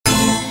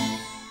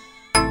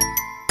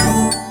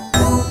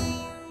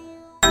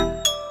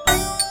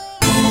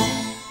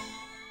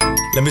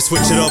Let me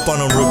switch it up on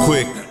them real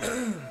quick.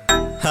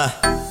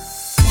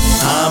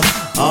 I'm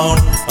on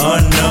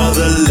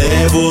another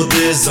level,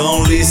 there's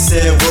only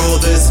several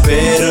that's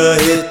better.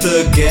 Hit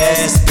the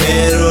gas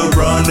pedal,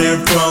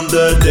 running from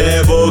the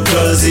devil,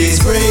 cause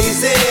he's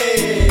crazy.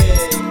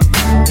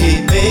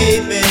 He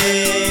made me,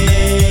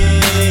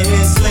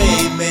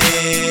 enslaved me,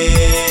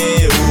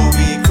 ooh,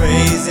 be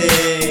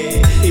crazy.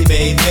 He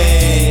made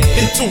me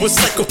into a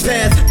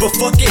psychopath, but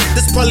fuck it,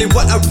 that's probably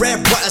why I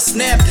rap, why I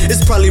snap.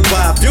 It's probably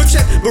why I feel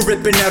trap, but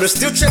ripping out a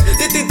steel trap.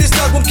 They think this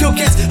dog won't kill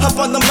cats. Hop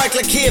on the mic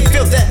like here,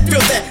 feel that,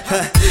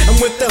 I'm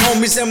with the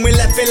homies and we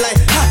laughing like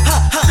ha ha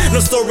ha. No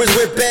stories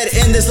with bad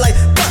endings like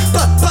ba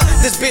ba ba.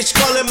 This bitch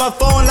calling my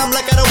phone, I'm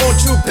like I don't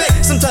want you back.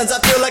 Sometimes I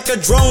feel like a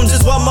drone,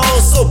 just while my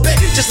hoes so back,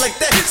 just like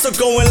that. So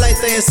going like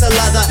the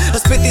ensalada. I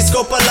spit these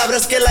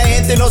palabras que la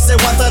gente no se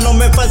aguanta. No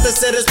me falta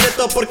ese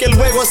respeto porque el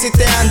juego así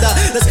te anda.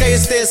 Las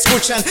calles te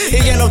escuchan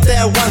y ya no te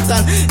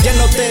aguantan, ya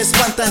no te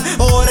espantan,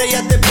 ahora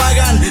ya te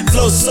pagan.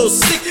 Flow so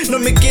sick, no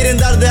me quieren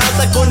dar de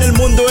alta, con el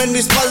mundo en mi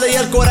espalda y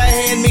el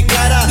coraje en mi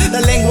cara.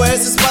 La lengua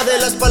es espada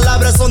y las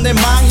palabras son de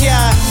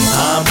magia.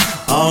 I'm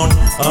on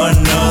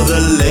another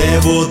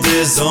level,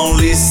 there's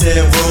only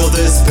several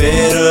that's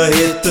better.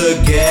 Hit the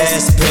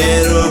gas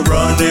pedal,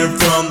 running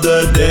from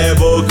the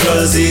devil,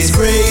 cause he's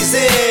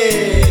crazy.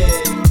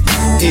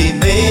 He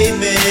made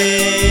me,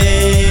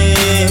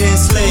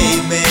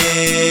 enslaved me,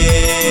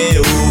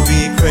 ooh,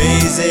 be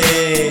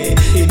crazy.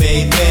 He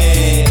made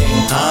me.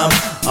 I'm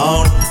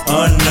on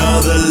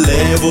another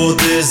level,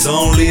 there's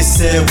only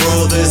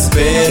several that's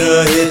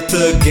better. Hit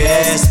the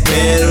gas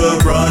pedal,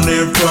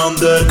 running from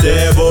the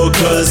devil,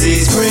 cause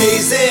he's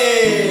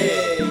crazy.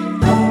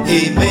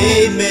 He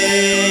made me,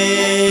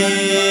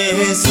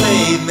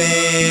 enslaved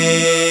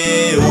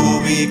me,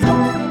 ooh,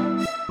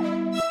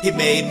 he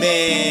made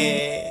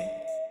me.